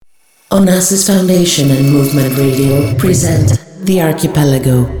Onassis Foundation and Movement Radio present The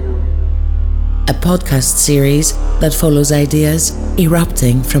Archipelago, a podcast series that follows ideas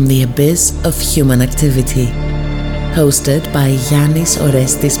erupting from the abyss of human activity. Hosted by Yannis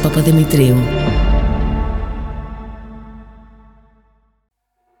Orestis Papadimitriou.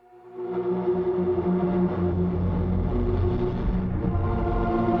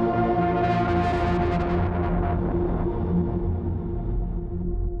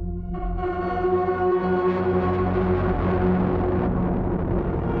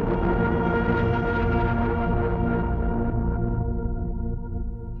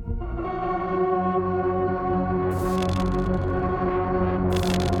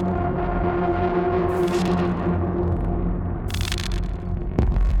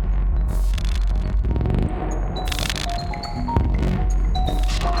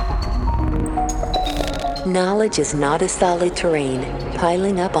 Knowledge is not a solid terrain,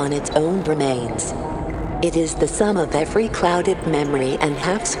 piling up on its own remains. It is the sum of every clouded memory and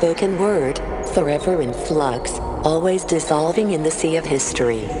half-spoken word, forever in flux, always dissolving in the sea of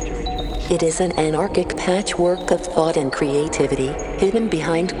history. It is an anarchic patchwork of thought and creativity, hidden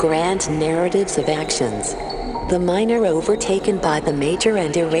behind grand narratives of actions. The minor overtaken by the major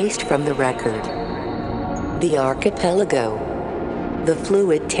and erased from the record. The Archipelago, the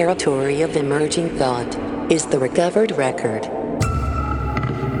fluid territory of emerging thought, is the recovered record.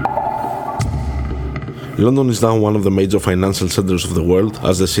 London is now one of the major financial centers of the world,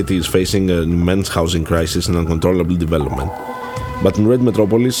 as the city is facing an immense housing crisis and uncontrollable development. But in Red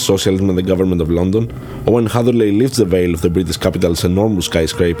Metropolis, Socialism and the Government of London, Owen Hatherley lifts the veil of the British capital's enormous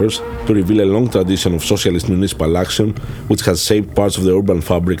skyscrapers to reveal a long tradition of socialist municipal action which has shaped parts of the urban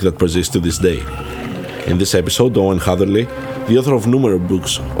fabric that persists to this day. In this episode, Owen Hatherley, the author of numerous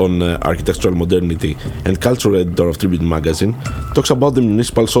books on architectural modernity and cultural editor of Tribune magazine, talks about the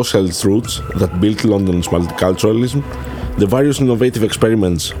municipal socialist roots that built London's multiculturalism, the various innovative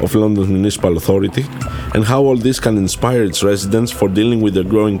experiments of London's municipal authority, and how all this can inspire its residents for dealing with their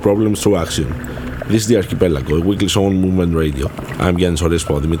growing problems through action. This is The Archipelago, a weekly show on Movement Radio. I'm Yannis Orestis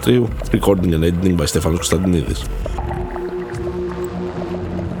Papadimitriou, recording and editing by Stefanos Konstantinidis.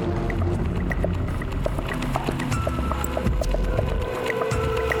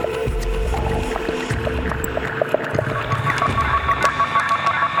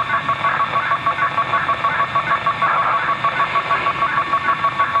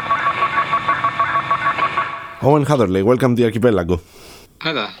 Owen Hatherley, welcome to The Archipelago.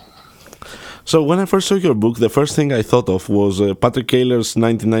 Hi there. So when I first saw your book, the first thing I thought of was Patrick Kaler's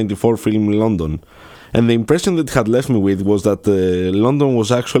 1994 film London. And the impression that it had left me with was that London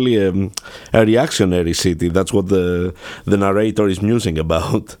was actually a reactionary city. That's what the narrator is musing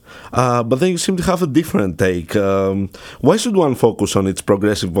about. But then you seem to have a different take. Why should one focus on its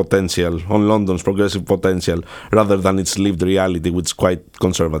progressive potential, on London's progressive potential, rather than its lived reality, which is quite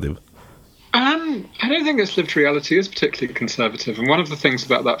conservative? I don't think its lived reality is particularly conservative. And one of the things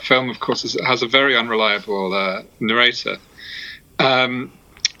about that film, of course, is it has a very unreliable narrator. And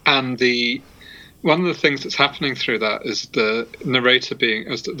one of the things that's happening through that is the narrator being,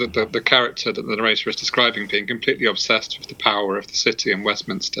 as the character that the narrator is describing, being completely obsessed with the power of the city and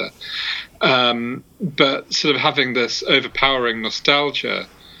Westminster, but sort of having this overpowering nostalgia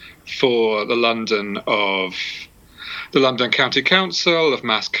for the London County Council, of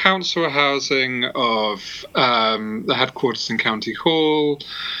mass council housing, of the headquarters in County Hall.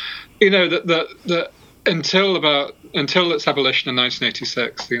 You know, that until its abolition in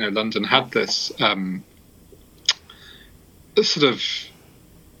 1986, you know, London had this sort of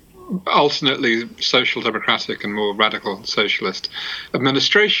alternately social democratic and more radical socialist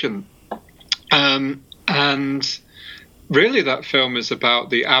administration, and really, that film is about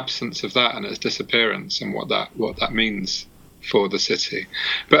the absence of that and its disappearance and what that means for the city.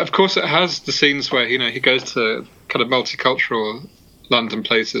 But of course, it has the scenes where, you know, he goes to kind of multicultural London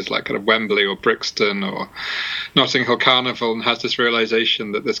places like kind of Wembley or Brixton or Notting Hill Carnival, and has this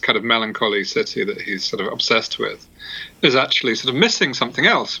realization that this kind of melancholy city that he's sort of obsessed with is actually sort of missing something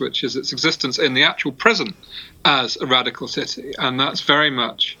else, which is its existence in the actual present as a radical city. And that's very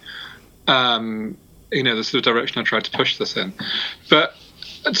much you know, the sort of direction I tried to push this in. But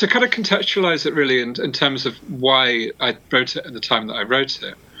to kind of contextualize it really in terms of why I wrote it at the time that I wrote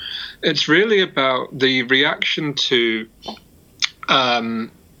it, it's really about the reaction to the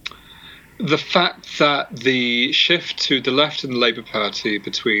fact that the shift to the left in the Labour Party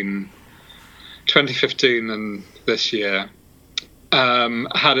between 2015 and this year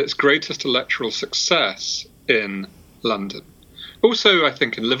had its greatest electoral success in London, Also, I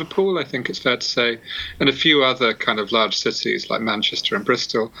think in Liverpool, I think it's fair to say, and a few other kind of large cities like Manchester and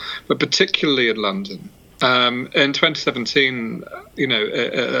Bristol, but particularly in London. In 2017,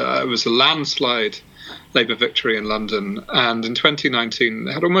 it was a landslide Labour victory in London, and in 2019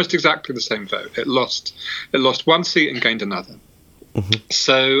 it had almost exactly the same vote. It lost one seat and gained another. Mm-hmm.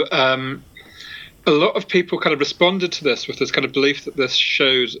 So a lot of people kind of responded to this with this kind of belief that this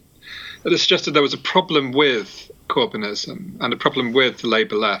suggested there was a problem with Corbynism and a problem with the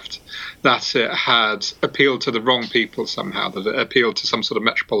Labour left, that it had appealed to the wrong people somehow, that it appealed to some sort of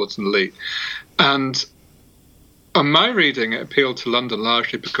metropolitan elite. And on my reading, it appealed to London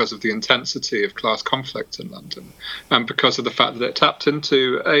largely because of the intensity of class conflict in London and because of the fact that it tapped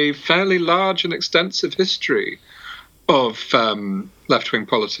into a fairly large and extensive history of left-wing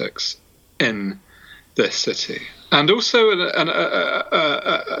politics in this city. And also,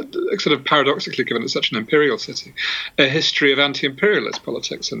 sort of paradoxically, given it's such an imperial city, a history of anti-imperialist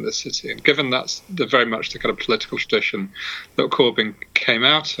politics in this city. And given that's very much the kind of political tradition that Corbyn came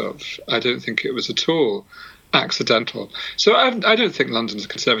out of, I don't think it was at all accidental. So I don't think London's a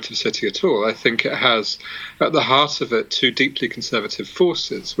conservative city at all. I think it has at the heart of it two deeply conservative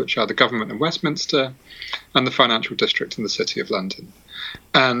forces, which are the government in Westminster and the financial district in the City of London.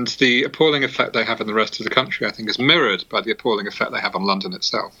 And the appalling effect they have in the rest of the country, I think, is mirrored by the appalling effect they have on London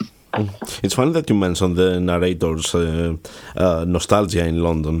itself. It's funny that you mentioned the narrator's nostalgia in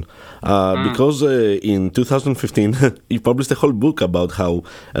London, because in 2015 you published a whole book about how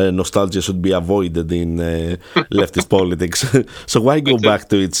nostalgia should be avoided in leftist politics. So why go back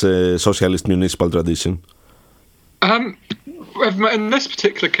to its socialist municipal tradition? In this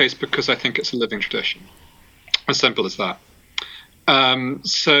particular case, because I think it's a living tradition. As simple as that.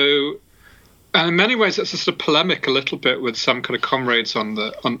 And in many ways, it's a sort of polemic a little bit with some kind of comrades on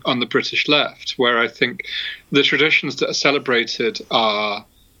the British left, where I think the traditions that are celebrated are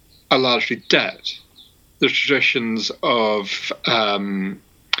largely dead. The traditions of,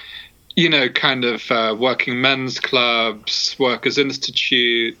 working men's clubs, workers'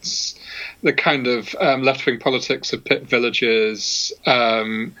 institutes, the kind of left-wing politics of pit villages,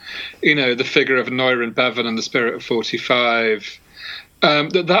 the figure of Noir Bevan and the spirit of 45.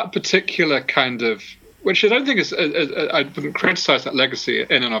 That particular kind of, which I don't think is, I wouldn't criticise that legacy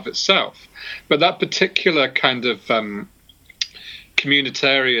in and of itself, but that particular kind of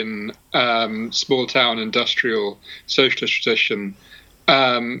communitarian, small-town, industrial, socialist tradition,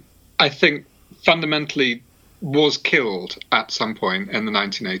 I think fundamentally was killed at some point in the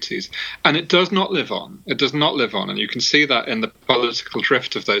 1980s, and it does not live on. It does not live on, and you can see that in the political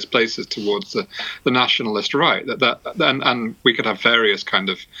drift of those places towards the nationalist right. And we could have various kind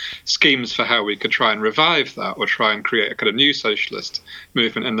of schemes for how we could try and revive that, or try and create a kind of new socialist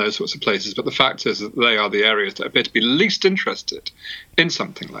movement in those sorts of places. But the fact is that they are the areas that appear to be least interested in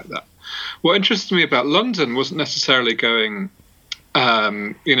something like that. What interested me about London wasn't necessarily going.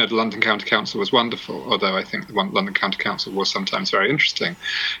 The London County Council was wonderful, although I think the London County Council was sometimes very interesting,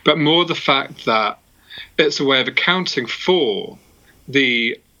 but more the fact that it's a way of accounting for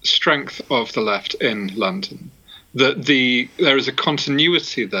the strength of the left in London. That there is a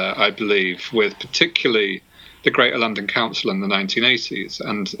continuity there, I believe, with particularly the Greater London Council in the 1980s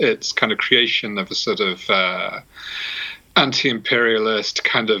and its kind of creation of a sort of anti-imperialist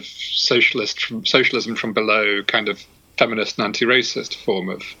kind of socialism from below kind of feminist and anti-racist form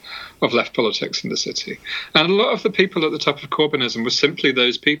of left politics in the city. And a lot of the people at the top of Corbynism were simply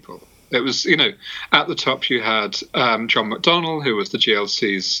those people. It was, at the top you had John McDonnell, who was the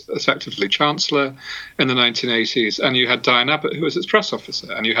GLC's effectively chancellor in the 1980s, and you had Diane Abbott, who was its press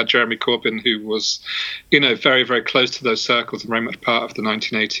officer, and you had Jeremy Corbyn, who was, very, very close to those circles and very much part of the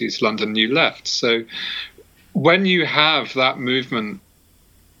 1980s London New Left. So when you have that movement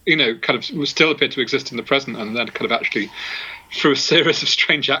kind of still appeared to exist in the present, and then kind of actually, through a series of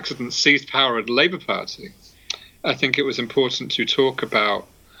strange accidents, seized power at the Labour Party, I think it was important to talk about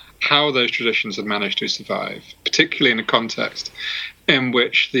how those traditions had managed to survive, particularly in a context in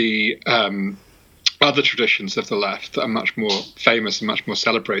which the other traditions of the left that are much more famous and much more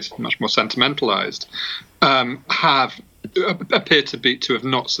celebrated and much more sentimentalised have appeared to have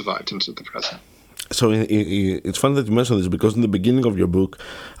not survived into the present. So it's fun that you mentioned this, because in the beginning of your book,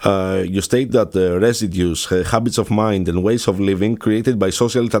 you state that the residues, habits of mind and ways of living created by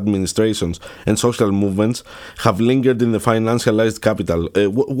socialist administrations and social movements have lingered in the financialized capital.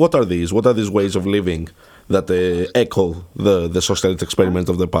 What are these? What are these ways of living that echo the socialist experiment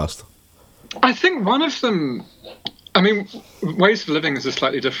of the past? I think one of them, ways of living is a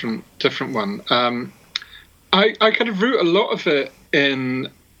slightly different one. I kind of root a lot of it in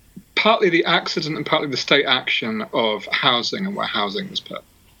partly the accident and partly the state action of housing and where housing was put.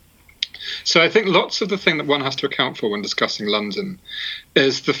 So I think lots of the thing that one has to account for when discussing London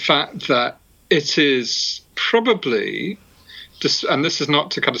is the fact that it is probably, and this is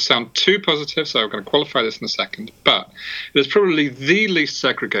not to kind of sound too positive, so I'm going to qualify this in a second, but it is probably the least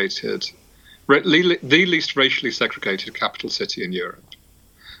segregated, the least racially segregated capital city in Europe.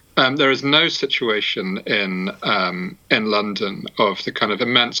 There is no situation in London of the kind of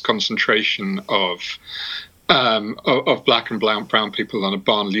immense concentration of black and brown people on a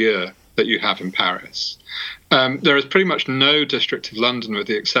banlieue that you have in Paris. There is pretty much no district of London, with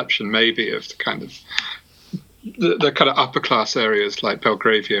the exception maybe of the kind of upper class areas like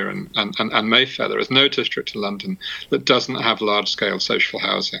Belgravia and Mayfair. There is no district in London that doesn't have large scale social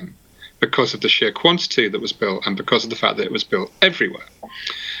housing because of the sheer quantity that was built and because of the fact that it was built everywhere.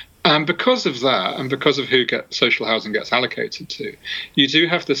 And because of that, and because of who social housing gets allocated to, you do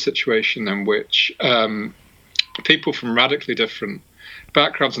have this situation in which people from radically different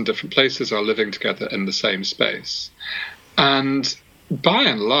backgrounds and different places are living together in the same space. And by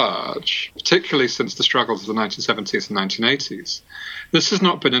and large, particularly since the struggles of the 1970s and 1980s, this has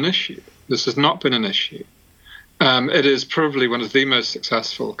not been an issue. It is probably one of the most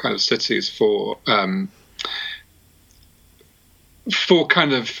successful kind of cities for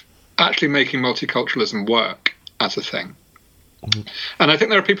kind of actually making multiculturalism work as a thing. Mm-hmm. And I think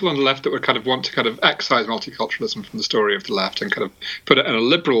there are people on the left that would kind of want to kind of excise multiculturalism from the story of the left and kind of put it in a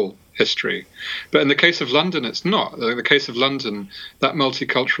liberal history. But in the case of London, it's not. In the case of London, that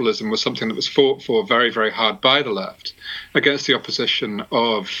multiculturalism was something that was fought for very, very hard by the left against the opposition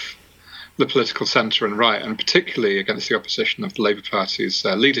of the political centre and right, and particularly against the opposition of the Labour Party's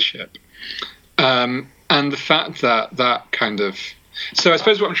leadership. And the fact that kind of... So I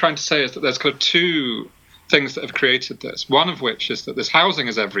suppose what I'm trying to say is that there's kind of two things that have created this. One of which is that this housing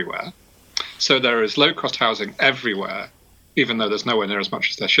is everywhere. So there is low-cost housing everywhere, even though there's nowhere near as much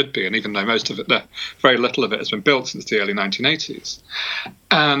as there should be, and even though most of it, very little of it has been built since the early 1980s.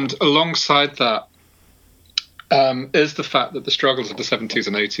 And alongside that is the fact that the struggles of the 70s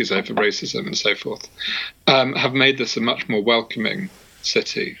and 80s over racism and so forth have made this a much more welcoming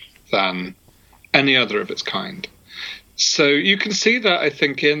city than any other of its kind. So you can see that, I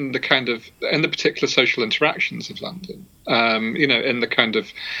think, in the particular social interactions of London, in the kind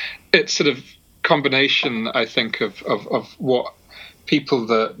of, it's sort of combination, I think, of what people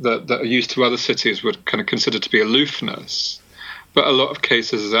that are used to other cities would kind of consider to be aloofness, but a lot of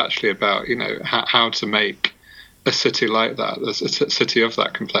cases is actually about, how to make a city like that, a city of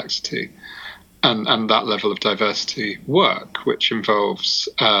that complexity and that level of diversity work, which involves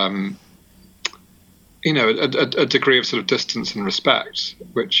a degree of sort of distance and respect,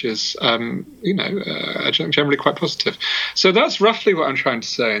 which is, generally quite positive. So that's roughly what I'm trying to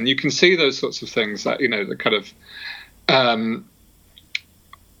say. And you can see those sorts of things that, the kind of,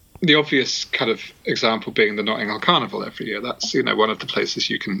 the obvious kind of example being the Notting Hill Carnival every year. That's, one of the places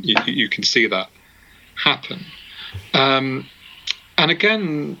you can see that happen. And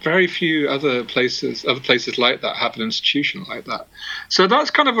again, very few other places like that have an institution like that. So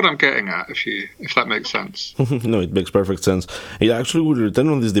that's kind of what I'm getting at, if that makes sense. No, it makes perfect sense. Yeah, actually, we'll return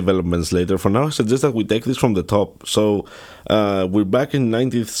on these developments later. For now, I suggest that we take this from the top. So we're back in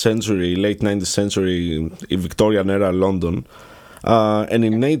late 19th century, Victorian era London. And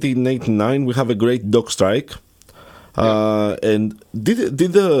in 1889, we have a great dock strike. And did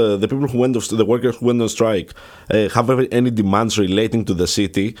the people the workers who went on strike have any demands relating to the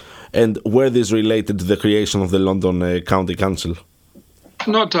city, and were these related to the creation of the London County Council?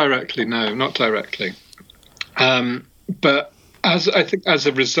 Not directly, no, not directly. But as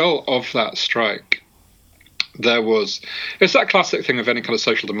a result of that strike, it's that classic thing of any kind of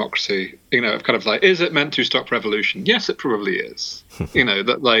social democracy, of kind of like, is it meant to stop revolution? Yes, it probably is.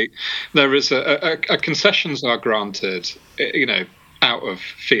 That like there is a concessions are granted, out of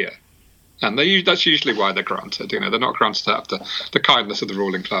fear. And that's usually why they're granted. They're not granted out of the kindness of the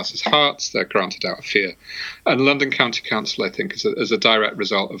ruling class's hearts. They're granted out of fear. And London County Council, I think, is a direct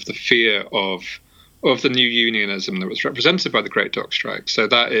result of the fear of the new unionism that was represented by the Great Dock Strike. So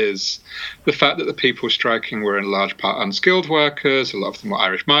that is the fact that the people striking were in large part unskilled workers. A lot of them were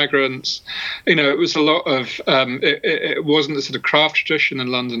Irish migrants. It was a lot of. It wasn't the sort of craft tradition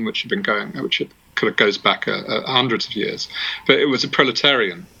in London which kind of goes back hundreds of years, but it was a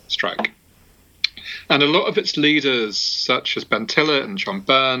proletarian strike. And a lot of its leaders, such as Ben Tillett and John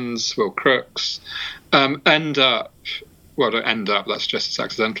Burns, Will Crooks, don't end up, that's just as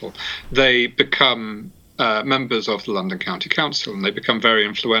accidental. They become members of the London County Council, and they become very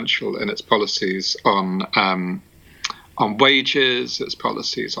influential in its policies on on wages, its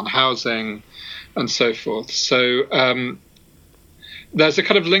policies on housing, and so forth. So there's a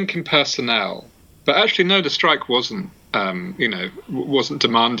kind of link in personnel. But actually, no, the strike wasn't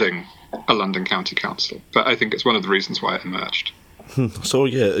demanding a London County Council. But I think it's one of the reasons why it emerged. So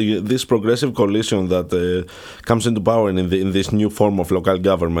this progressive coalition that comes into power in this new form of local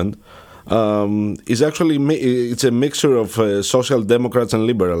government is actually it's a mixture of social democrats and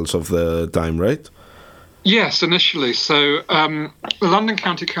liberals of the time, right? Yes, initially. So the London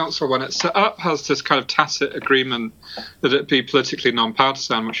County Council, when it's set up, has this kind of tacit agreement that it be politically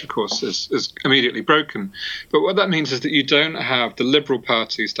non-partisan, which of course is immediately broken. But what that means is that you don't have the Liberal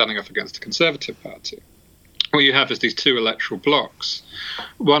Party standing up against the Conservative Party. What you have is these two electoral blocks,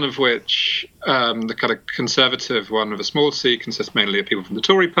 one of which, the kind of Conservative one with a small c, consists mainly of people from the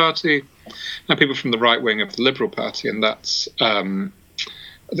Tory Party and people from the right wing of the Liberal Party. And that's, I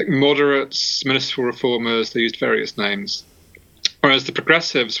think, moderates, municipal reformers, they used various names. Whereas the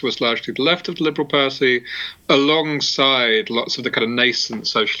Progressives was largely the left of the Liberal Party, alongside lots of the kind of nascent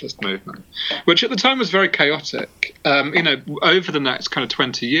socialist movement, which at the time was very chaotic. Over the next kind of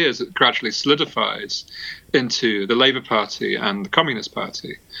 20 years, it gradually solidifies into the Labour Party and the Communist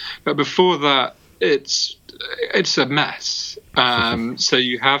Party. But before that, it's a mess. So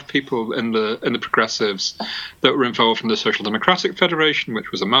you have people in the Progressives that were involved in the Social Democratic Federation,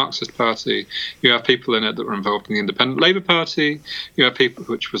 which was a Marxist party. You have people in it that were involved in the Independent Labour Party. You have people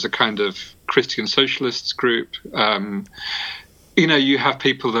which was a kind of Christian Socialists group. You have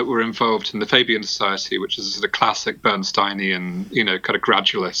people that were involved in the Fabian Society, which is a sort of classic Bernsteinian, kind of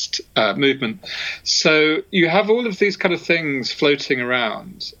gradualist movement. So you have all of these kind of things floating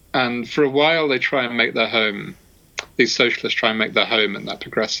around. And for a while, they try and make their home. These socialists try and make their home in that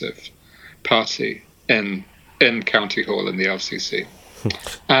Progressive Party in County Hall in the LCC.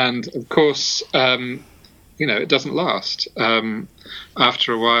 And of course, it doesn't last.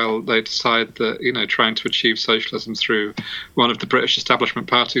 After a while, they decide that, trying to achieve socialism through one of the British establishment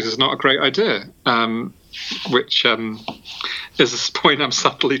parties is not a great idea, which is a point I'm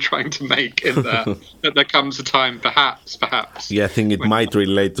subtly trying to make in that there comes a time, perhaps. Yeah, I think it might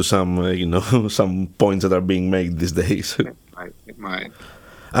relate to some, some points that are being made these days. It might.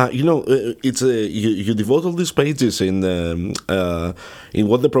 It's you devote all these pages in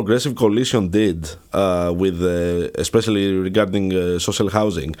what the Progressive Coalition did with, especially regarding social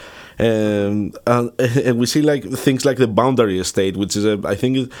housing, and we see like things like the Boundary Estate, which is I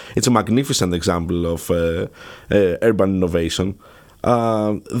think it's a magnificent example of urban innovation.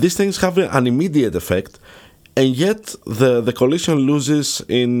 These things have an immediate effect. And yet, the coalition loses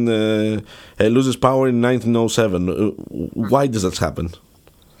power in 1907. Why does that happen?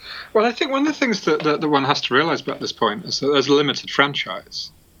 Well, I think one of the things that one has to realise about this point is that there's a limited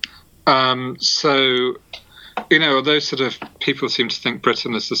franchise. Although sort of people seem to think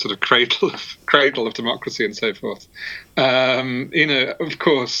Britain is the sort of cradle of democracy and so forth, of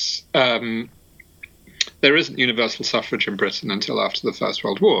course, there isn't universal suffrage in Britain until after the First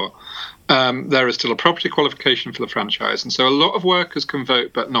World War. There is still a property qualification for the franchise, and so a lot of workers can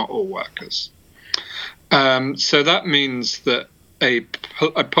vote, but not all workers. So that means that a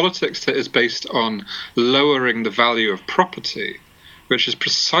politics that is based on lowering the value of property, which is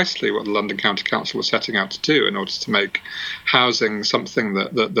precisely what the London County Council was setting out to do in order to make housing something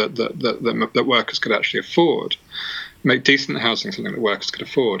that workers could actually afford, make decent housing something that workers could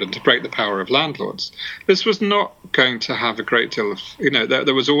afford, and to break the power of landlords. This was not going to have a great deal of,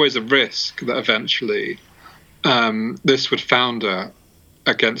 there was always a risk that eventually this would founder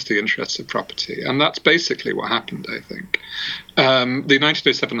against the interests of property. And that's basically what happened, I think. The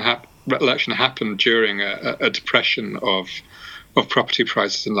 1907 election happened during a depression of property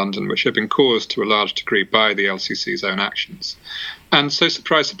prices in London, which had been caused to a large degree by the LCC's own actions. And so,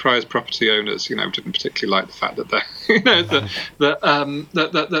 surprise, surprise, property owners, didn't particularly like the fact that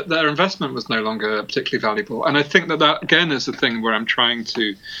their investment was no longer particularly valuable. And I think that again is the thing where I'm trying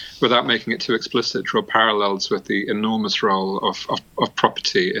to, without making it too explicit, draw parallels with the enormous role of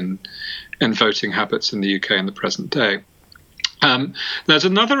property in voting habits in the UK in the present day. There's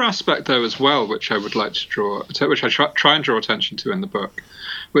another aspect, though, as well, which I would like to draw, which I try and draw attention to in the book,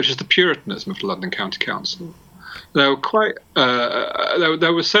 which is the Puritanism of the London County Council. There were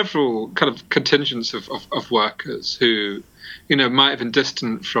there were several kind of contingents of workers who, might have been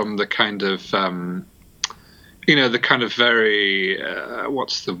distant from the kind of, the kind of very,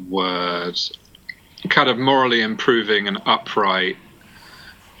 what's the word, kind of morally improving and upright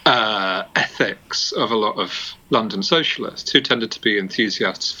ethics of a lot of London socialists, who tended to be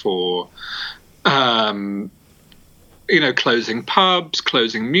enthusiasts for, closing pubs,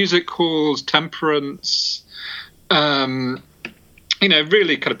 closing music halls, temperance,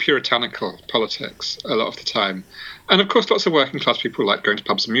 really kind of puritanical politics a lot of the time. And of course, lots of working class people like going to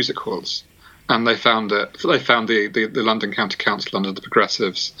pubs and music halls. And they found the London County Council under the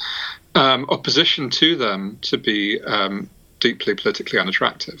Progressives opposition to them to be deeply politically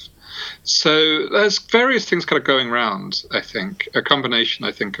unattractive. So there's various things kind of going around, I think, a combination,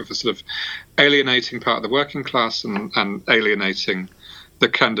 I think, of a sort of alienating part of the working class and alienating the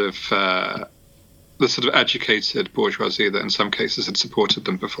kind of the sort of educated bourgeoisie that in some cases had supported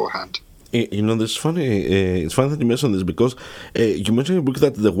them beforehand. It's funny that you mentioned this because you mentioned in the book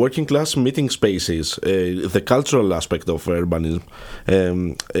that the working class meeting spaces, the cultural aspect of urbanism,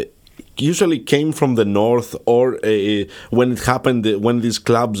 usually came from the north, or when it happened, when these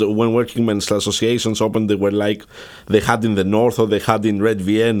clubs, when working men's associations opened, they were like they had in the north or they had in Red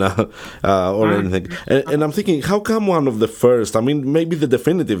Vienna or anything. And I'm thinking, how come one of the first, I mean, maybe the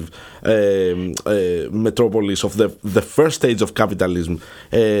definitive metropolis of the first stage of capitalism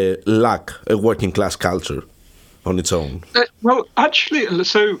lack a working class culture on its own? Well, actually,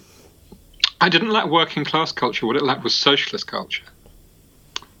 so I didn't lack working class culture. What it lacked was socialist culture.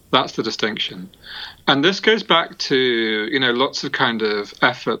 That's the distinction. And this goes back to, lots of kind of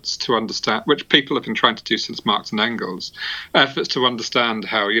efforts to understand, which people have been trying to do since Marx and Engels, efforts to understand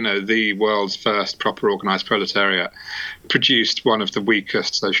how, the world's first proper organised proletariat produced one of the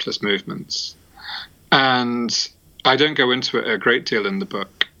weakest socialist movements. And I don't go into it a great deal in the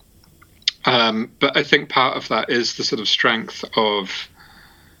book. But I think part of that is the sort of strength of,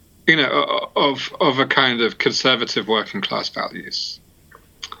 of a kind of conservative working class values.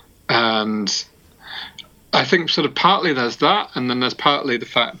 And I think sort of partly there's that, and then there's partly the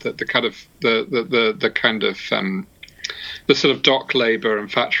fact that the sort of dock labour and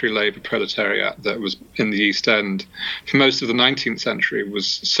factory labour proletariat that was in the East End for most of the 19th century was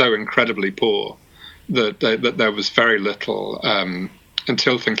so incredibly poor that there was very little,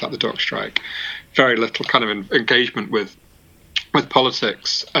 until things like the dock strike, very little kind of engagement with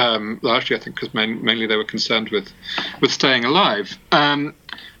politics, largely I think because mainly they were concerned with staying alive.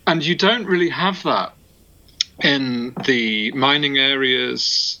 And you don't really have that in the mining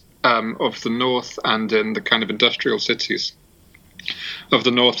areas of the north and in the kind of industrial cities of the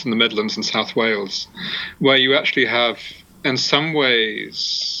north and the Midlands and South Wales, where you actually have, in some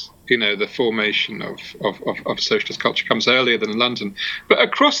ways, the formation of socialist culture comes earlier than in London. But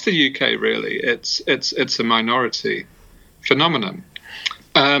across the UK, really, it's a minority phenomenon.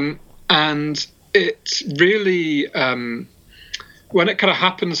 And it really... when it kind of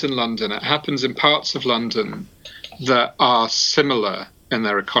happens in London, it happens in parts of London that are similar in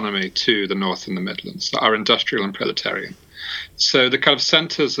their economy to the North and the Midlands, that are industrial and proletarian. So the kind of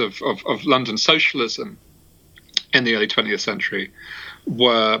centres of London socialism in the early 20th century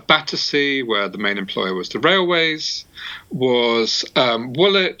were Battersea, where the main employer was the railways, was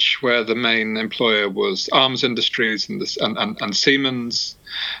Woolwich, where the main employer was arms industries and Siemens.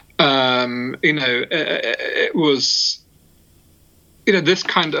 It was... this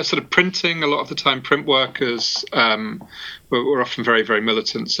kind of sort of printing, a lot of the time print workers were often very, very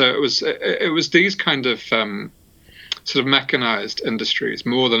militant. So it was these kind of sort of mechanized industries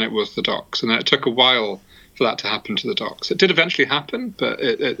more than it was the docks. And it took a while for that to happen to the docks. It did eventually happen, but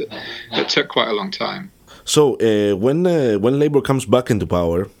it took quite a long time. So when Labour comes back into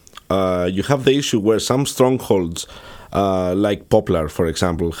power, you have the issue where some strongholds, like Poplar, for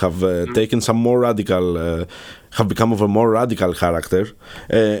example, have taken some more radical... have become of a more radical character,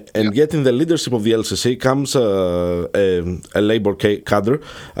 and yet in the leadership of the LCC comes a Labour cadre,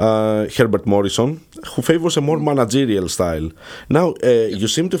 Herbert Morrison, who favours a more managerial style. Now, you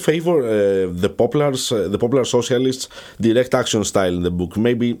seem to favour the Popular Socialists' direct action style in the book,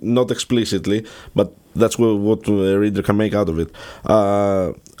 maybe not explicitly, but that's what a reader can make out of it.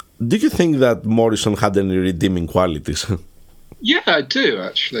 Do you think that Morrison had any redeeming qualities? Yeah, I do,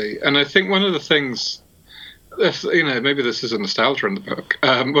 actually. And I think one of the things... maybe this is a nostalgia in the book.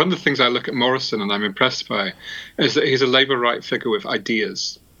 One of the things I look at Morrison and I'm impressed by is that he's a Labour right figure with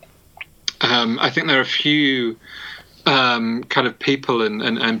ideas. I think there are a few kind of people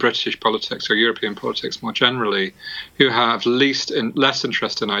in British politics or European politics more generally who have less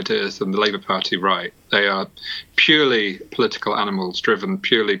interest in ideas than the Labour Party right. They are purely political animals driven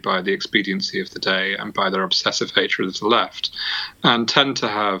purely by the expediency of the day and by their obsessive hatred of the left, and tend to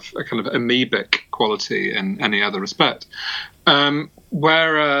have a kind of amoebic quality in any other respect.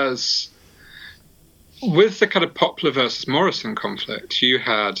 Whereas with the kind of Poplar versus Morrison conflict, you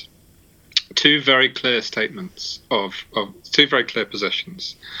had two very clear statements of two very clear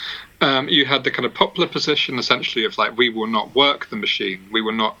positions. You had the kind of Poplar position, essentially, of like, we will not work the machine. We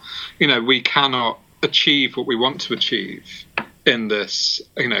will not, we cannot achieve what we want to achieve in this,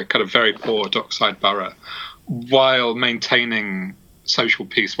 kind of very poor dockside borough, while maintaining social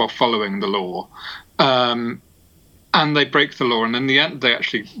peace, while following the law. And they break the law, and in the end, they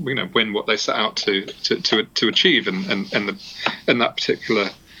actually, win what they set out to achieve in that particular,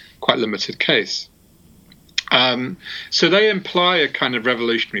 quite limited case. So they imply a kind of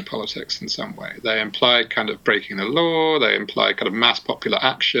revolutionary politics in some way. They imply kind of breaking the law. They imply kind of mass popular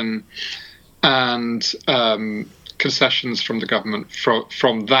action, and concessions from the government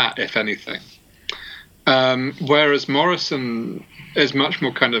from that, if anything. Whereas Morrison is much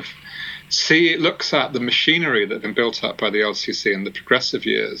more kind of looks at the machinery that had been built up by the LCC in the progressive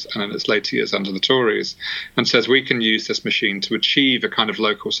years and in its later years under the Tories, and says we can use this machine to achieve a kind of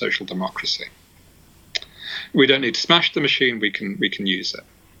local social democracy. We don't need to smash the machine, we can use it.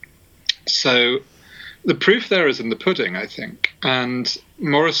 So the proof there is in the pudding, I think, and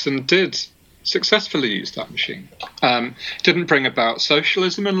Morrison did successfully use that machine. Didn't bring about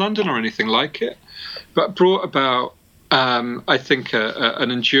socialism in London or anything like it, but brought about I think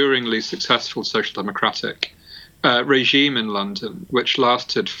an enduringly successful social democratic regime in London, which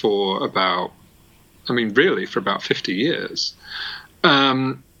lasted for about 50 years,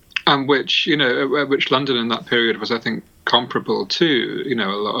 and which London in that period was, I think, comparable to a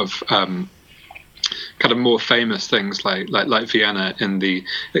lot of kind of more famous things like Vienna in the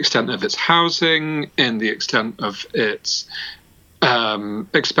extent of its housing, in the extent of its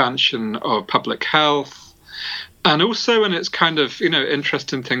expansion of public health. And also in its kind of,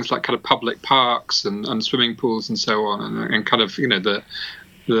 interest in things like kind of public parks and swimming pools and so on, and kind of, the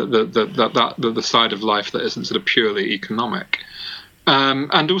side of life that isn't sort of purely economic.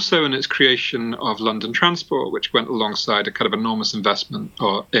 And also in its creation of London Transport, which went alongside a kind of enormous investment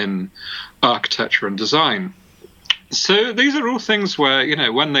in architecture and design. So these are all things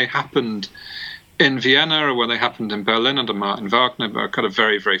where, when they happened in Vienna or when they happened in Berlin under Martin Wagner, are kind of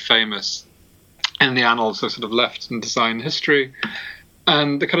very, very famous in the annals of sort of left and design history.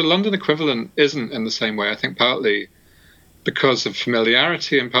 And the kind of London equivalent isn't in the same way, I think, partly because of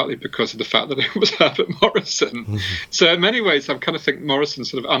familiarity and partly because of the fact that it was Herbert Morrison. Mm-hmm. So in many ways, I kind of think Morrison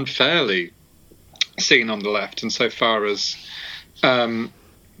sort of unfairly seen on the left insofar as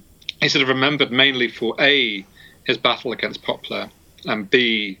he sort of remembered mainly for A, his battle against Poplar, and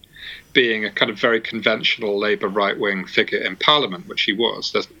B, being a kind of very conventional Labour right-wing figure in Parliament, which he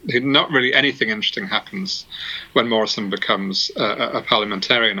was. There's not really anything interesting happens when Morrison becomes a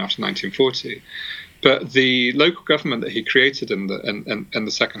parliamentarian after 1940. But the local government that he created in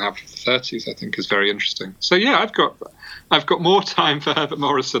the second half of the 30s, I think, is very interesting. So yeah, I've got more time for Herbert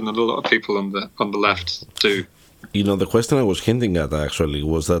Morrison than a lot of people on the left do. The question I was hinting at actually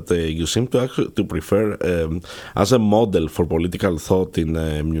was that you seem to prefer, as a model for political thought in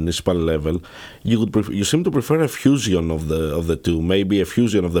a municipal level, you seem to prefer a fusion of the two, maybe a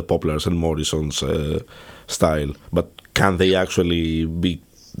fusion of the Poplars and Morrison's style. But can they actually be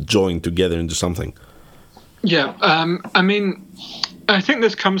joined together into something? Yeah, I think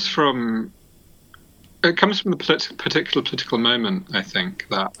this comes from the particular political moment. I think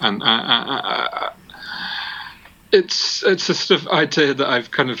that, and it's a sort of idea that I've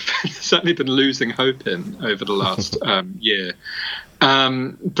kind of certainly been losing hope in over the last year.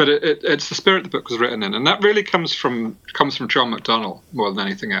 But it's the spirit the book was written in, and that really comes from John McDonnell more than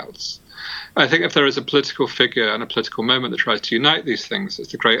anything else. I think if there is a political figure and a political moment that tries to unite these things,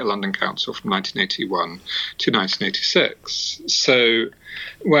 it's the Greater London Council from 1981 to 1986. So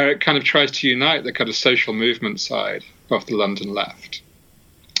where it kind of tries to unite the kind of social movement side of the London left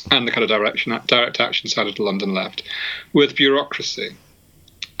and the kind of direct action side of the London left with bureaucracy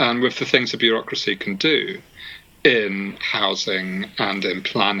and with the things a bureaucracy can do in housing and in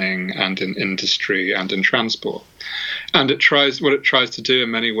planning and in industry and in transport. And what it tries to do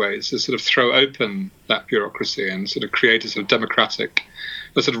in many ways is sort of throw open that bureaucracy and sort of create a sort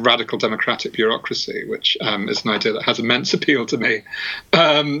of radical democratic bureaucracy, which is an idea that has immense appeal to me.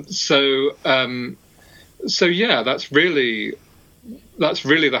 So yeah, that's really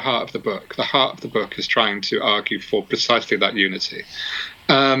the heart of the book. The heart of the book is trying to argue for precisely that unity.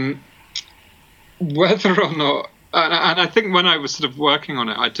 Whether or not, and I think when I was sort of working on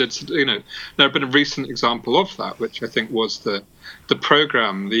it, I did, there had been a recent example of that, which I think was the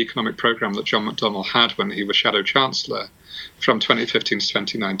economic program that John McDonnell had when he was Shadow Chancellor from 2015 to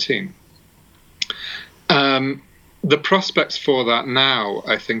 2019. The prospects for that now,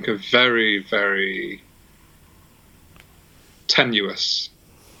 I think, are very, very tenuous.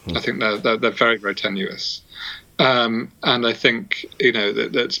 I think they're very, very tenuous. And I think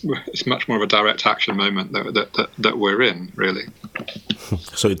it's much more of a direct action moment that we're in, really.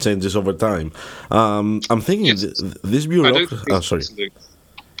 So it changes over time. I'm thinking this bureaucracy.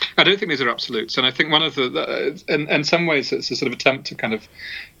 I don't think these are absolutes, and I think one of in some ways, it's a sort of attempt to kind of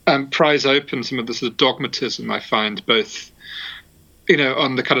prise open some of the sort of dogmatism I find both,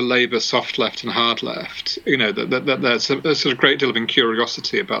 on the kind of Labour soft left and hard left. That there's a sort of great deal of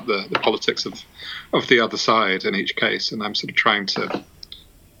curiosity about the politics of the other side in each case, and I'm sort of trying to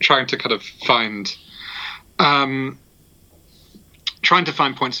kind of find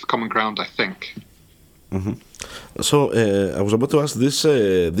points of common ground, I think. Mm-hmm. So I was about to ask this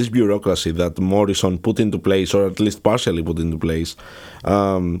bureaucracy that Morrison put into place, or at least partially put into place.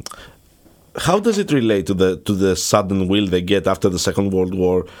 How does it relate to the sudden will they get after the Second World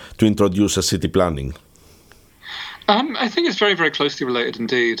War to introduce a city planning? I think it's very, very closely related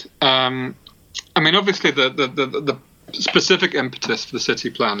indeed. Obviously the specific impetus for the city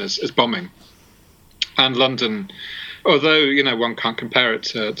plan is bombing, and London. Although one can't compare it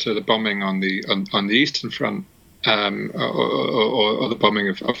to the bombing on the Eastern Front, or the bombing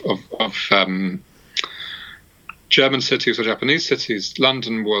of German cities or Japanese cities,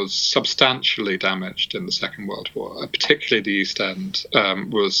 London was substantially damaged in the Second World War. Particularly the East End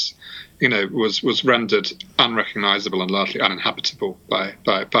was rendered unrecognisable and largely uninhabitable by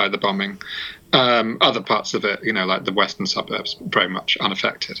the bombing. Other parts of it, like the western suburbs, very much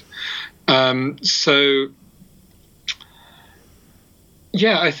unaffected.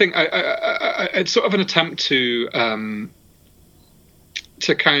 Yeah, I think it's sort of an attempt to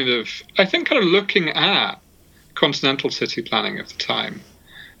kind of looking at continental city planning of the time,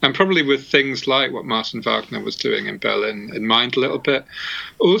 and probably with things like what Martin Wagner was doing in Berlin in mind a little bit.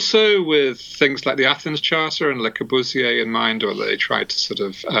 Also with things like the Athens Charter and Le Corbusier in mind, or they tried to sort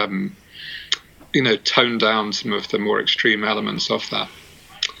of tone down some of the more extreme elements of that.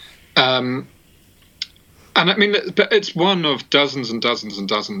 And but it's one of dozens and dozens and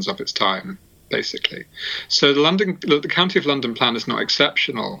dozens of its time, basically. So the County of London plan is not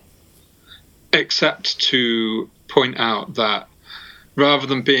exceptional, except to point out that rather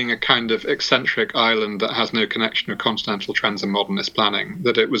than being a kind of eccentric island that has no connection with continental trends and modernist planning,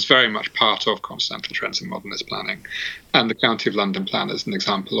 that it was very much part of continental trends and modernist planning. And the County of London plan is an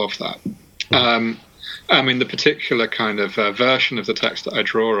example of that. The particular kind of version of the text that I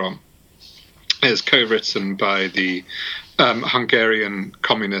draw on is co-written by the Hungarian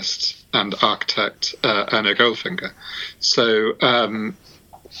communist and architect Erno Goldfinger,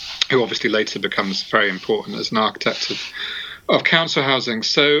 who obviously later becomes very important as an architect of council housing.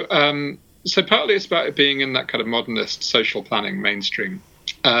 So partly it's about it being in that kind of modernist social planning mainstream.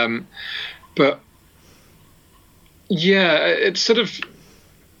 But yeah, it's sort of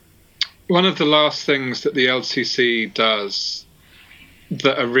one of the last things that the LCC does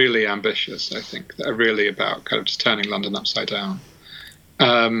that are really ambitious, I think, that are really about kind of just turning London upside down.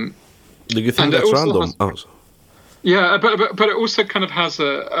 Do you think that's random? Yeah, but it also kind of has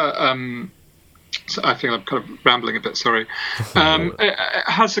so I think I'm kind of rambling a bit, sorry. It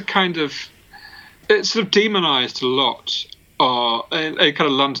has a kind of, it's sort of demonised a lot a kind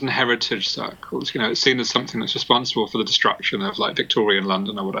of London heritage circles. It's seen as something that's responsible for the destruction of like Victorian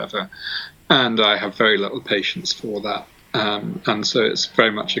London or whatever. And I have very little patience for that. And so it's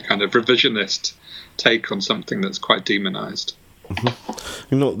very much a kind of revisionist take on something that's quite demonized.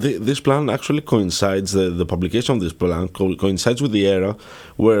 Mm-hmm. This plan actually coincides, the publication of this plan coincides with the era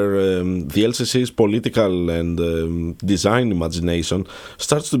where the LCC's political and design imagination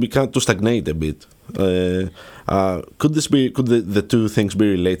starts to stagnate a bit. Could the two things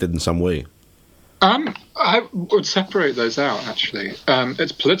be related in some way? I would separate those out, actually.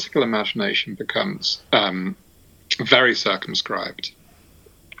 Its political imagination becomes very circumscribed,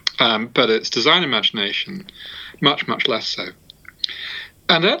 but its design imagination much, much less so.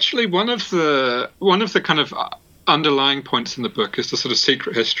 And actually, one of the kind of underlying points in the book is the sort of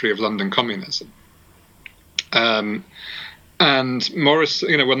secret history of London communism. And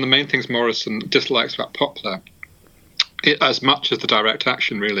Morrison, one of the main things Morrison dislikes about Poplar, as much as the direct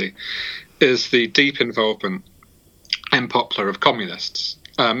action really, is the deep involvement in Poplar of communists.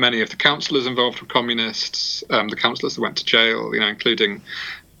 Many of the councillors involved were communists. The councillors that went to jail, including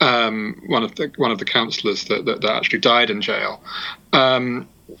one of the councillors that actually died in jail.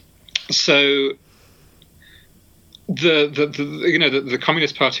 So the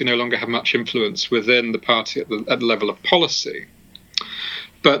Communist Party no longer have much influence within the party at the level of policy.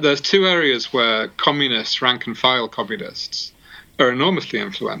 But there's two areas where communists, rank and file communists, are enormously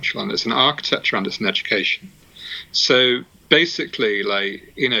influential, and it's in architecture and it's in education. So basically,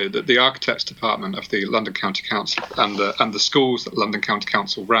 the architects department of the London County Council and the schools that London County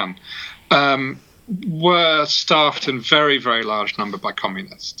Council ran were staffed in very, very large number by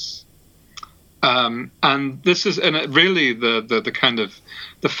communists. And this is really the kind of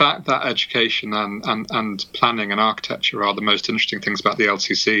the fact that education and planning and architecture are the most interesting things about the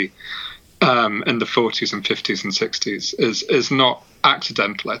LCC in the 40s and 50s and 60s is not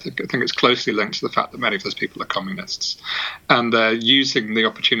accidental. I think it's closely linked to the fact that many of those people are communists, and they're using the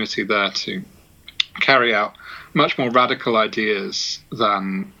opportunity there to carry out much more radical ideas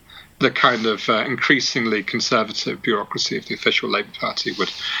than the kind of increasingly conservative bureaucracy of the official Labour Party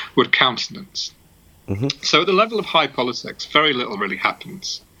would countenance. Mm-hmm. So at the level of high politics, very little really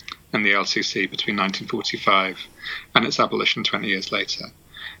happens in the LCC between 1945 and its abolition 20 years later.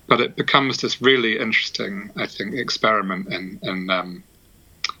 But it becomes this really interesting, I think, experiment in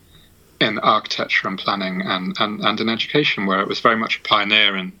architecture and planning and in education, where it was very much a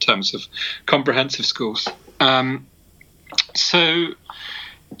pioneer in terms of comprehensive schools.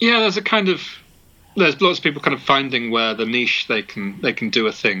 There's lots of people kind of finding where the niche they can do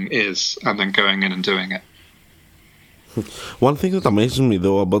a thing is, and then going in and doing it. One thing that amazes me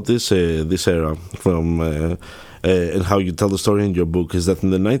though about this era from and how you tell the story in your book is that in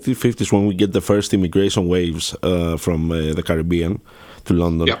the 1950s, when we get the first immigration waves from the Caribbean to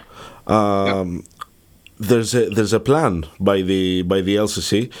London, there's a plan by the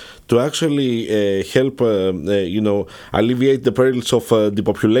LCC to actually help alleviate the perils of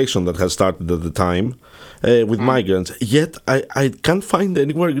depopulation that has started at the time with migrants. Yet I can't find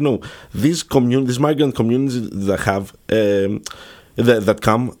anywhere these migrant communities that have that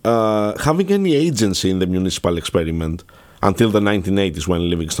come having any agency in the municipal experiment until the 1980s, when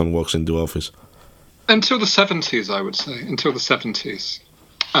Livingstone walks into office. Until the 70s, I would say. Until the 70s.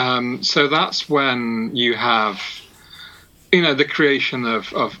 So that's when you have, the creation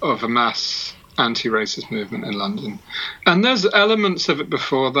of a mass anti-racist movement in London. And there's elements of it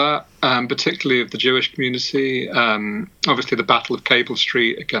before that, particularly of the Jewish community. Obviously, the Battle of Cable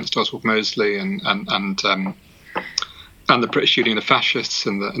Street against Oswald Mosley and the British Union of Fascists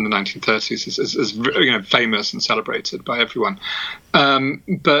in the 1930s is famous and celebrated by everyone.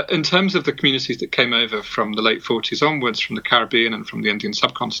 But in terms of the communities that came over from the late 40s onwards, from the Caribbean and from the Indian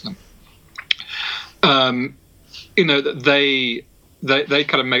subcontinent, they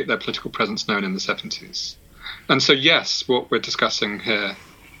kind of make their political presence known in the 70s. And so, yes, what we're discussing here,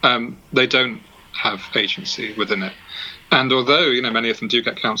 they don't have agency within it. And although, many of them do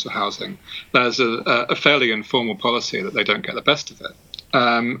get council housing, there's a fairly informal policy that they don't get the best of it.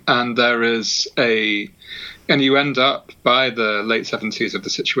 And there is and you end up by the late 70s of the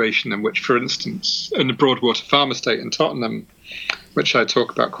situation in which, for instance, in the Broadwater Farm Estate in Tottenham, which I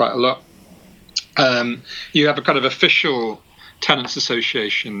talk about quite a lot, you have a kind of official tenants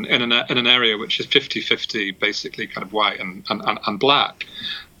association in an area which is 50-50, basically kind of white and black,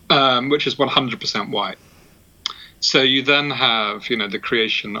 which is 100% white. So you then have, the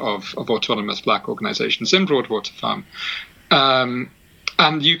creation of autonomous black organisations in Broadwater Farm. And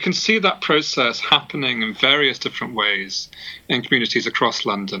you can see that process happening in various different ways in communities across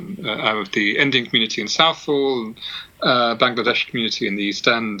London, of the Indian community in Southall, Bangladeshi community in the East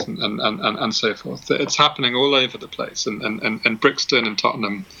End, and so forth. It's happening all over the place, in Brixton and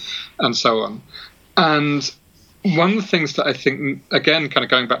Tottenham, and so on. And one of the things that I think, again, kind of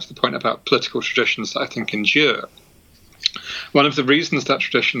going back to the point about political traditions that I think endure, one of the reasons that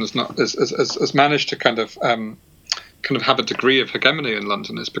tradition has managed to kind of have a degree of hegemony in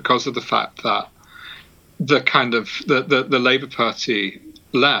London is because of the fact that the Labour Party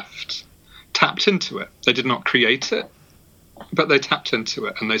left tapped into it. They did not create it, but they tapped into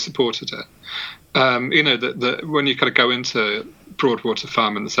it and they supported it. When you kind of go into Broadwater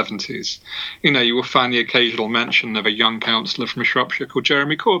Farm in the 70s, you will find the occasional mention of a young councillor from Shropshire called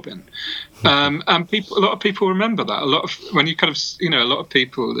Jeremy Corbyn, and a lot of people remember that. A lot of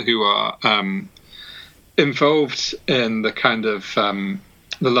people who are involved in the kind of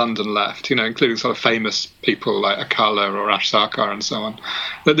the London left, including sort of famous people like Akala or Ash Sarkar and so on,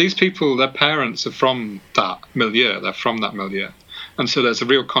 that these people, their parents are from that milieu. They're from that milieu, and so there's a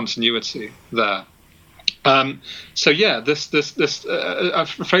real continuity there. This a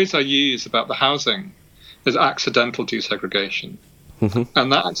phrase I use about the housing is accidental desegregation. Mm-hmm.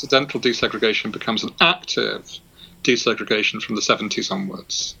 And that accidental desegregation becomes an active desegregation from the 70s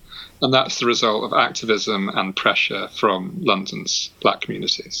onwards. And that's the result of activism and pressure from London's black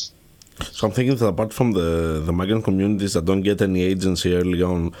communities. So I'm thinking that apart from the migrant communities that don't get any agency early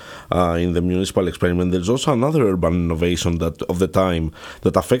on in the municipal experiment, there's also another urban innovation that of the time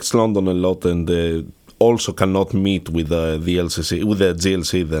that affects London a lot and also cannot meet with the LCC, with the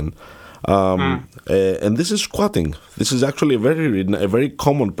GLC then. And this is squatting. This is actually a very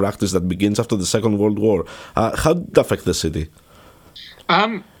common practice that begins after the Second World War. How did it affect the city?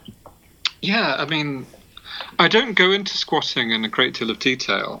 Yeah, I mean, I don't go into squatting in a great deal of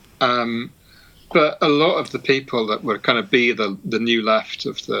detail, but a lot of the people that were kind of the new left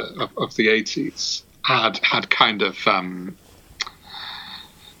of the 80s had kind of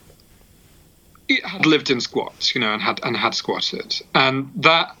had lived in squats, and had squatted, and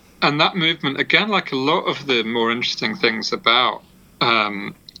that movement, again, like a lot of the more interesting things about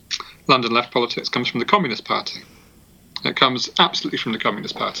London left politics, comes from the Communist Party. It comes absolutely from the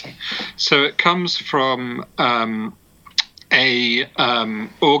Communist Party. So it comes from a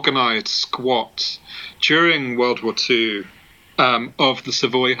organised squat during World War II of the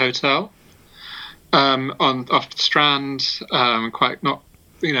Savoy Hotel off the Strand, quite not,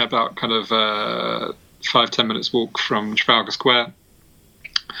 about kind of 5-10 minutes walk from Trafalgar Square.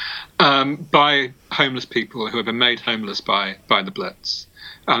 By homeless people who had been made homeless by the Blitz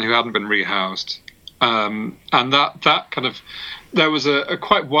and who hadn't been rehoused. And that kind of, there was a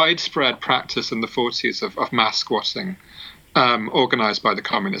quite widespread practice in the 40s of mass squatting organised by the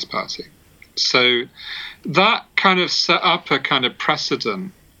Communist Party. So that kind of set up a kind of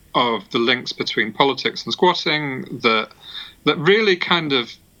precedent of the links between politics and squatting that really kind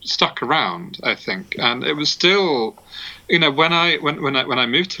of stuck around, I think. And it was still, when I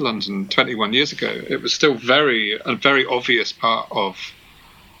moved to London 21 years ago, it was still a very obvious part of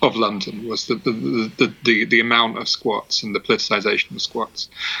London was the amount of squats and the politicisation of squats.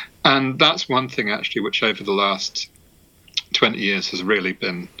 And that's one thing actually which over the last 20 years has really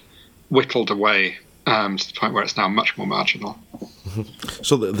been whittled away to the point where it's now much more marginal.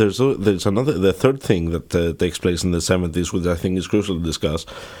 So there's the third thing that takes place in the 70s, which I think is crucial to discuss.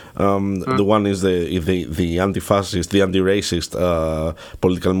 The one is the anti-fascist, the anti-racist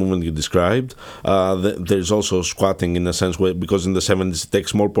political movement you described. There's also squatting in a sense because in the 70s it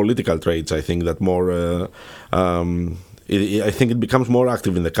takes more political traits. I think that more. I think it becomes more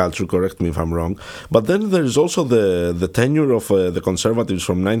active in the culture, correct me if I'm wrong. But then there's also the tenure of the Conservatives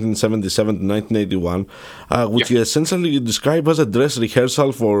from 1977 to 1981, which you essentially describe as a dress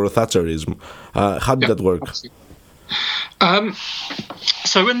rehearsal for Thatcherism. How did that work?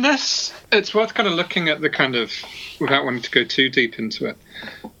 So in this, it's worth kind of looking at the kind of, without wanting to go too deep into it,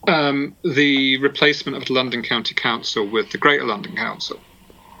 the replacement of the London County Council with the Greater London Council.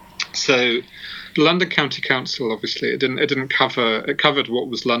 So the London County Council, obviously, it covered what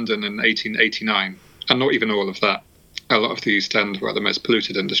was London in 1889, and not even all of that. A lot of the East End, where the most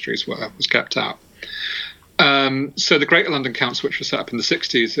polluted industries was kept out. So the Greater London Council, which was set up in the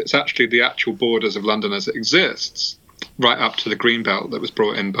 60s, it's actually the actual borders of London as it exists, right up to the Green Belt that was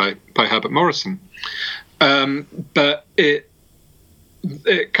brought in by Herbert Morrison. But it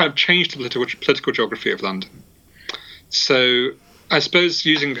kind of changed the political geography of London. So I suppose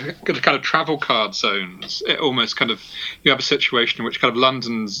using the kind of travel card zones, it almost kind of, you have a situation in which kind of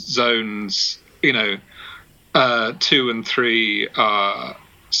London's zones, 2 and 3 are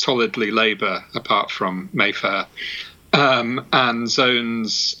solidly Labour apart from Mayfair, and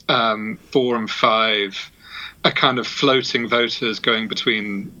zones 4 and 5 are kind of floating voters going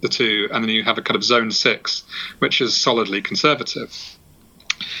between the two, and then you have a kind of zone 6, which is solidly Conservative.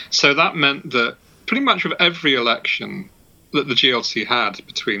 So that meant that pretty much with every election that the GLC had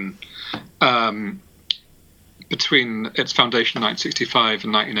between its foundation in 1965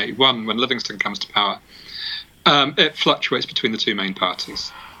 and 1981, when Livingston comes to power, it fluctuates between the two main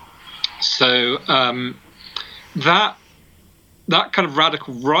parties. So that kind of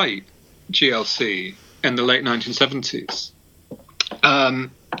radical right GLC in the late 1970s kind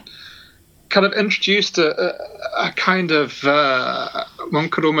of introduced a kind of one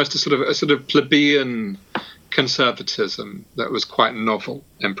could almost a sort of plebeian conservatism that was quite novel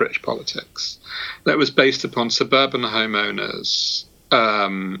in British politics, that was based upon suburban homeowners,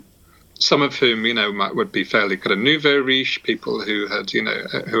 some of whom would be fairly kind of nouveau riche people who had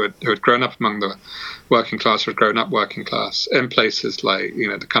who had grown up among the working class, or had grown up working class in places like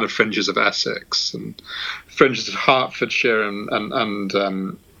the kind of fringes of Essex and fringes of Hertfordshire and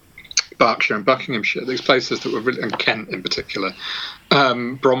Berkshire and Buckinghamshire, these places that were really, and Kent in particular.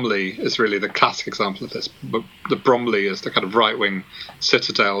 Bromley is really the classic example of this. But the Bromley is the kind of right-wing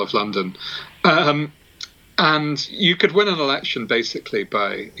citadel of London. And you could win an election basically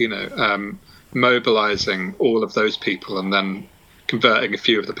by, mobilising all of those people and then converting a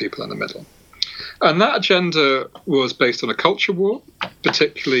few of the people in the middle. And that agenda was based on a culture war,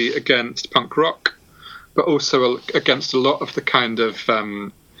 particularly against punk rock, but also against a lot of the kind of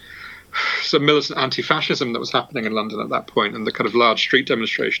sort of militant anti-fascism that was happening in London at that point, and the kind of large street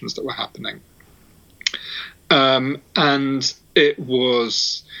demonstrations that were happening. And it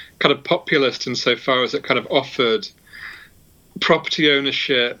was kind of populist insofar as it kind of offered property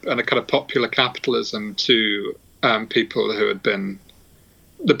ownership and a kind of popular capitalism to people who had been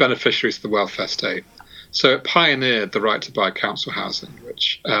the beneficiaries of the welfare state. So it pioneered the right to buy council housing,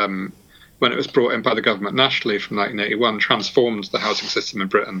 which, when it was brought in by the government nationally from 1981, transformed the housing system in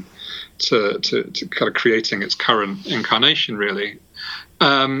Britain to kind of creating its current incarnation, really.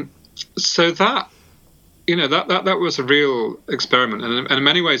 So that, that was a real experiment, and in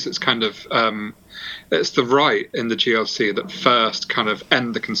many ways, it's kind of it's the right in the GLC that first kind of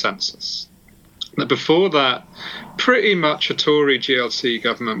end the consensus. Before that, pretty much a Tory GLC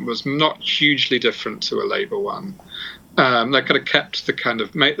government was not hugely different to a Labour one. They kind of kept they kind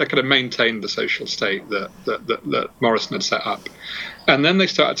of maintained the social state that Morrison had set up, and then they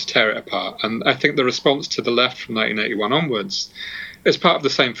started to tear it apart. And I think the response to the left from 1981 onwards is part of the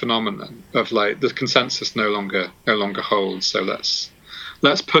same phenomenon of like the consensus no longer holds. So let's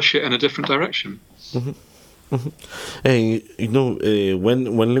push it in a different direction. Mm-hmm. Mm-hmm.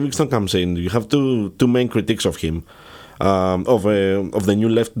 When Livingston comes in, you have two main critiques of him, of the new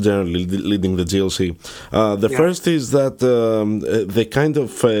left generally leading the GLC. First is that they kind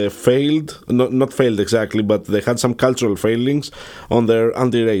of failed, not failed exactly, but they had some cultural failings on their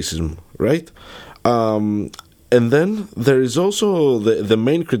anti-racism, right? And then there is also the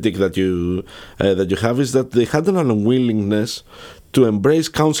main critique that you have is that they had an unwillingness to embrace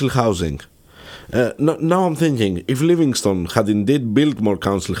council housing. Now I'm thinking, if Livingston had indeed built more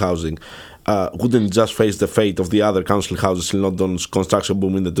council housing, wouldn't it just face the fate of the other council houses in London's construction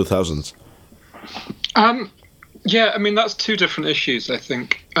boom in the 2000s? Yeah, I mean, that's two different issues, I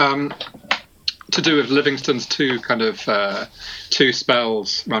think, to do with Livingston's two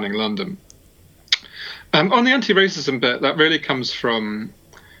spells running London. On the anti-racism bit, that really comes from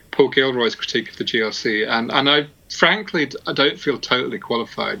Paul Gilroy's critique of the GLC, and I frankly don't feel totally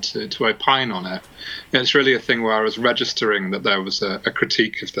qualified to opine on it. It's really a thing where I was registering that there was a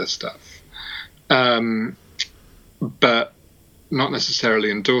critique of this stuff, but not necessarily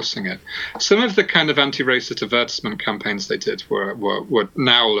endorsing it. Some of the kind of anti-racist advertisement campaigns they did would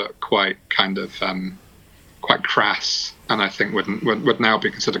now look quite kind of quite crass, and I think would now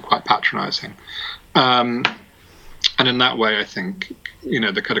be considered quite patronising. And in that way, I think,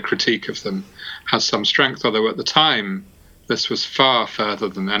 the kind of critique of them has some strength, although at the time, this was far further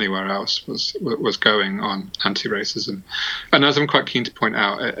than anywhere else was going on anti-racism. And as I'm quite keen to point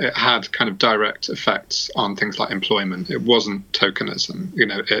out, it had kind of direct effects on things like employment. It wasn't tokenism.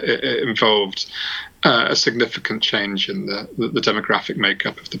 It involved a significant change in the demographic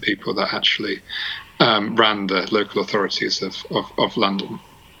makeup of the people that actually ran the local authorities of London.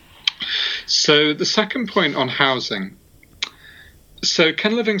 So the second point on housing. So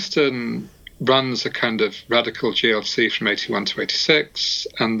Ken Livingstone runs a kind of radical GLC from 81 to 86,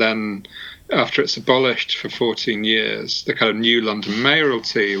 and then after it's abolished for 14 years, the kind of new London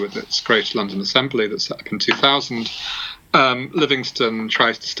mayoralty with its Greater London Assembly that's set up in 2000, Livingstone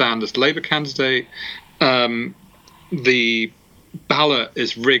tries to stand as the Labour candidate. The ballot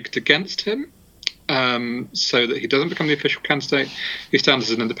is rigged against him, so that he doesn't become the official candidate. He stands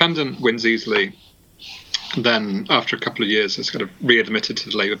as an independent, wins easily. Then, after a couple of years, is kind of readmitted to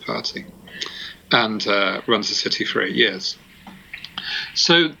the Labour Party and runs the city for 8 years.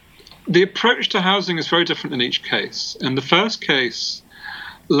 So the approach to housing is very different in each case. In the first case,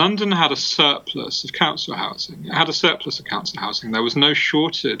 London had a surplus of council housing. It had a surplus of council housing. There was no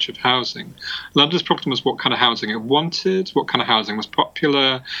shortage of housing. London's problem was what kind of housing it wanted, what kind of housing was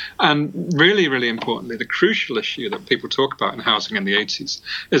popular, and really, really importantly, the crucial issue that people talk about in housing in the 80s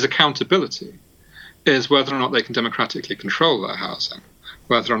is accountability, is whether or not they can democratically control their housing,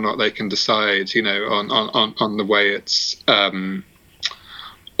 whether or not they can decide, on the way it's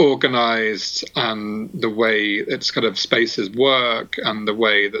organised and the way its kind of spaces work and the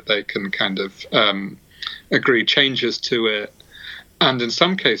way that they can kind of agree changes to it. And in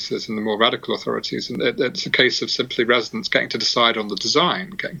some cases, in the more radical authorities, it's a case of simply residents getting to decide on the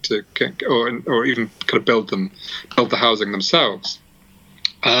design, or even kind of build the housing themselves.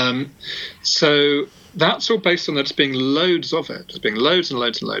 So that's all based on there just being loads of it. There's being loads and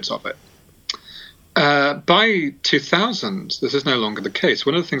loads and loads of it. By 2000, this is no longer the case.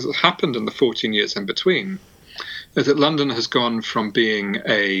 One of the things that's happened in the 14 years in between is that London has gone from being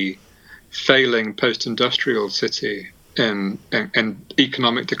a failing post-industrial city in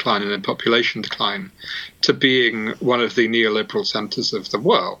economic decline and in population decline to being one of the neoliberal centres of the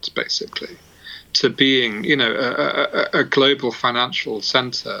world, basically, to being, a global financial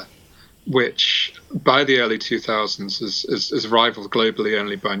centre which by the early 2000s is rivaled globally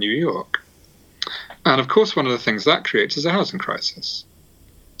only by New York. And of course, one of the things that creates is a housing crisis.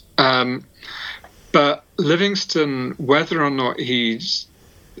 But Livingston, whether or not it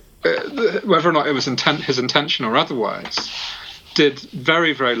was his intention or otherwise, did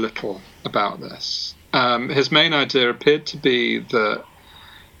very, very little about this. His main idea appeared to be that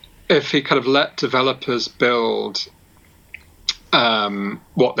if he kind of let developers build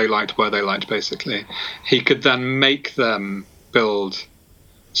what they liked, where they liked, basically, he could then make them build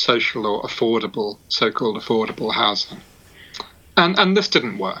social or affordable, so-called affordable housing. And this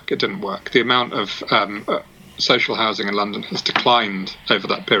didn't work. It didn't work. The amount of social housing in London has declined over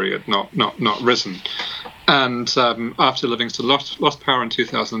that period, not risen. And after Livingston lost power in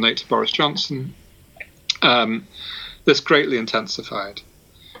 2008 to Boris Johnson, this greatly intensified.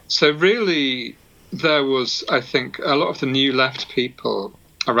 So really, there was, I think, a lot of the new left people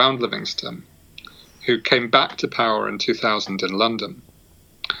around Livingston who came back to power in 2000 in London.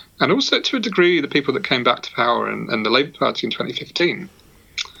 And also, to a degree, the people that came back to power in the Labour Party in 2015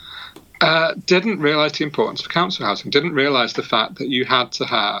 didn't realise the importance of council housing, didn't realise the fact that you had to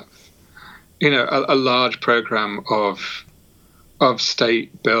have, a large programme of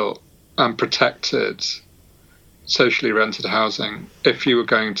state-built and protected socially rented housing if you were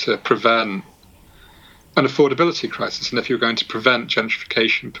going to prevent an affordability crisis and if you were going to prevent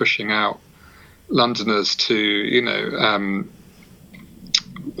gentrification pushing out Londoners to,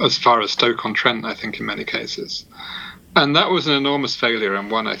 as far as Stoke-on-Trent, I think, in many cases. And that was an enormous failure,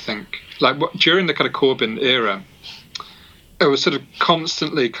 and one, I think, during the kind of Corbyn era, it was sort of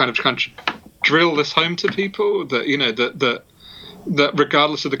constantly kind of trying to drill this home to people that, that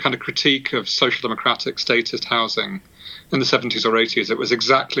regardless of the kind of critique of social democratic statist housing in the 70s or 80s, it was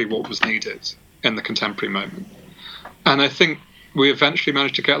exactly what was needed in the contemporary moment. And I think we eventually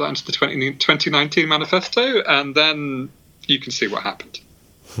managed to get that into the 2019 manifesto, and then you can see what happened.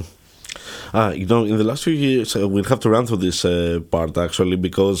 In the last few years, we'll have to run through this part, actually,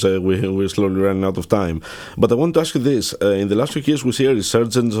 because we're slowly running out of time. But I want to ask you this. In the last few years, we see a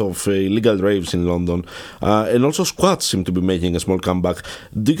resurgence of illegal raves in London, and also squats seem to be making a small comeback.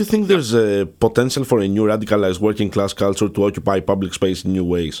 Do you think there's a potential for a new radicalized working class culture to occupy public space in new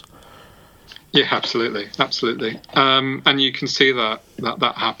ways? Yeah, absolutely. And you can see that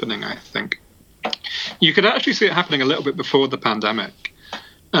happening, I think. You could actually see it happening a little bit before the pandemic.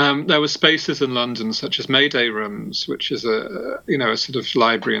 There were spaces in London such as Mayday Rooms, which is a sort of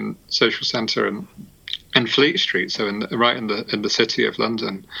library and social centre in Fleet Street, so right in the city of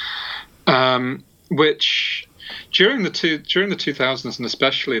London, which during the 2000s and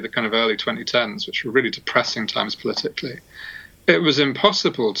especially the kind of early 2010s, which were really depressing times politically, it was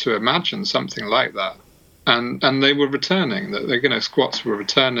impossible to imagine something like that, and they were returning. That squats were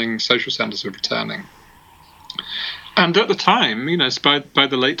returning, social centres were returning. And at the time, by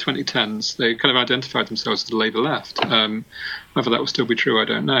the late 2010s, they kind of identified themselves as the Labour left. Whether that will still be true, I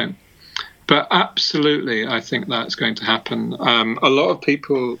don't know. But absolutely, I think that's going to happen. A lot of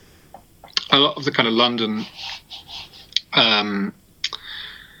the kind of London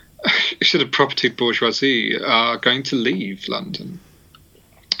sort of property bourgeoisie are going to leave London,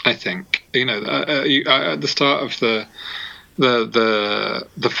 I think. At the start of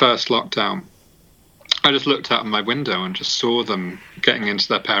the first lockdown, I just looked out of my window and just saw them getting into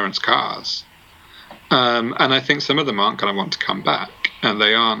their parents' cars. And I think some of them aren't going to want to come back. And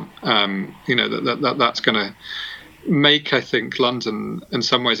they aren't, that's going to make, I think, London in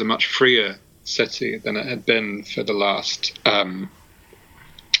some ways a much freer city than it had been for the last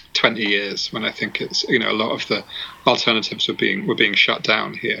 20 years, when I think it's, a lot of the alternatives were being shut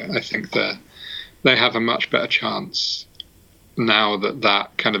down here. I think they have a much better chance now that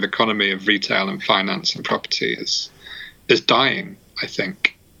kind of economy of retail and finance and property is dying, I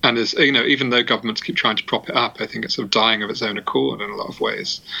think, and is even though governments keep trying to prop it up, I think it's sort of dying of its own accord in a lot of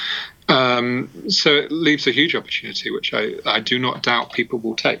ways. So it leaves a huge opportunity, which I do not doubt people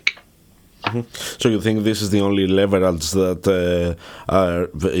will take. Mm-hmm. So you think this is the only leverage that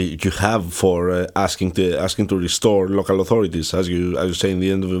you have for asking to restore local authorities, as you say in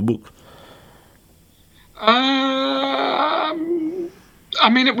the end of the book? I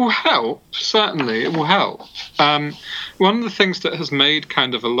mean, it will help. Certainly, it will help. One of the things that has made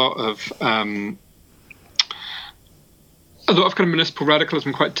kind of a lot of kind of municipal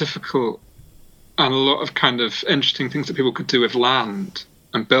radicalism quite difficult, and a lot of kind of interesting things that people could do with land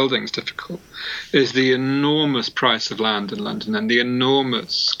and buildings difficult, is the enormous price of land in London and the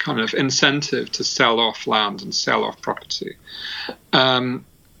enormous kind of incentive to sell off land and sell off property. And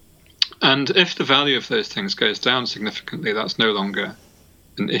if the value of those things goes down significantly, that's no longer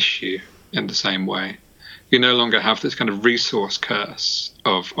an issue in the same way. You no longer have this kind of resource curse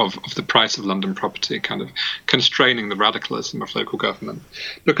of the price of London property kind of constraining the radicalism of local government.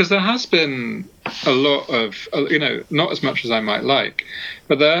 Because there has been a lot of, not as much as I might like,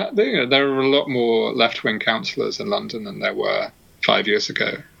 but there are a lot more left-wing councillors in London than there were 5 years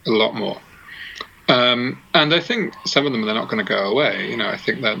ago, a lot more. And I think some of them, they're not going to go away. I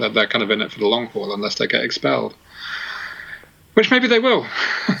think that they're kind of in it for the long haul unless they get expelled. Which maybe they will.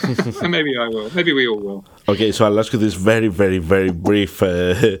 And maybe I will. Maybe we all will. Okay, so I'll ask you this very, very, very brief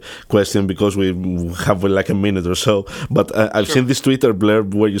question because we have like a minute or so. But I've seen this Twitter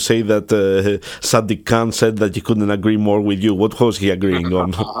blurb where you say that Sadiq Khan said that he couldn't agree more with you. What was he agreeing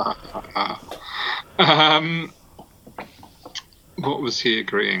on? What was he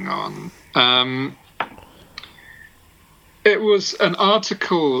agreeing on? It was an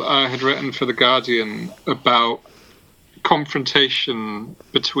article I had written for The Guardian about confrontation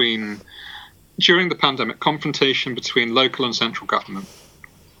during the pandemic, confrontation between local and central government.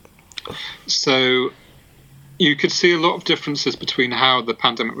 So you could see a lot of differences between how the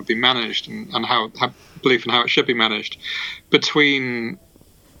pandemic would be managed and how belief in how it should be managed between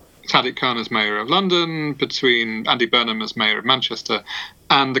Sadiq Khan as Mayor of London, between Andy Burnham as Mayor of Manchester,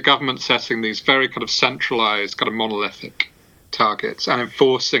 and the government setting these very kind of centralised, kind of monolithic targets and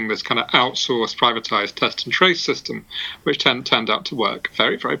enforcing this kind of outsourced, privatised test and trace system, which turned out to work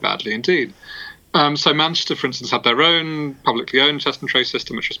very, very badly indeed. So Manchester, for instance, had their own publicly owned test and trace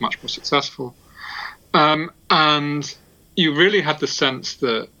system, which was much more successful. And you really had the sense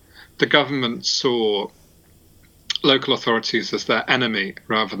that the government saw local authorities as their enemy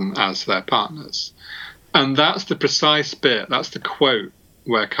rather than as their partners. And that's the precise bit, that's the quote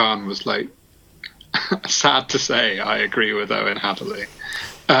where Khan was like, sad to say, I agree with Owen Hatherley.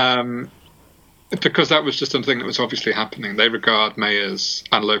 Because that was just something that was obviously happening. They regard mayors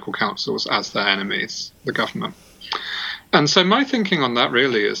and local councils as their enemies, the government. And so my thinking on that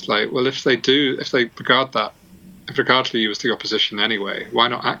really is like, well, if they regard you as the opposition anyway, why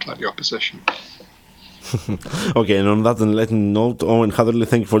not act like the opposition? Okay, and on that enlightening note, Owen Hatherley,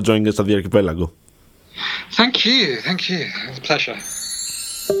 thank you for joining us at the Archipelago. Thank you. It was a pleasure.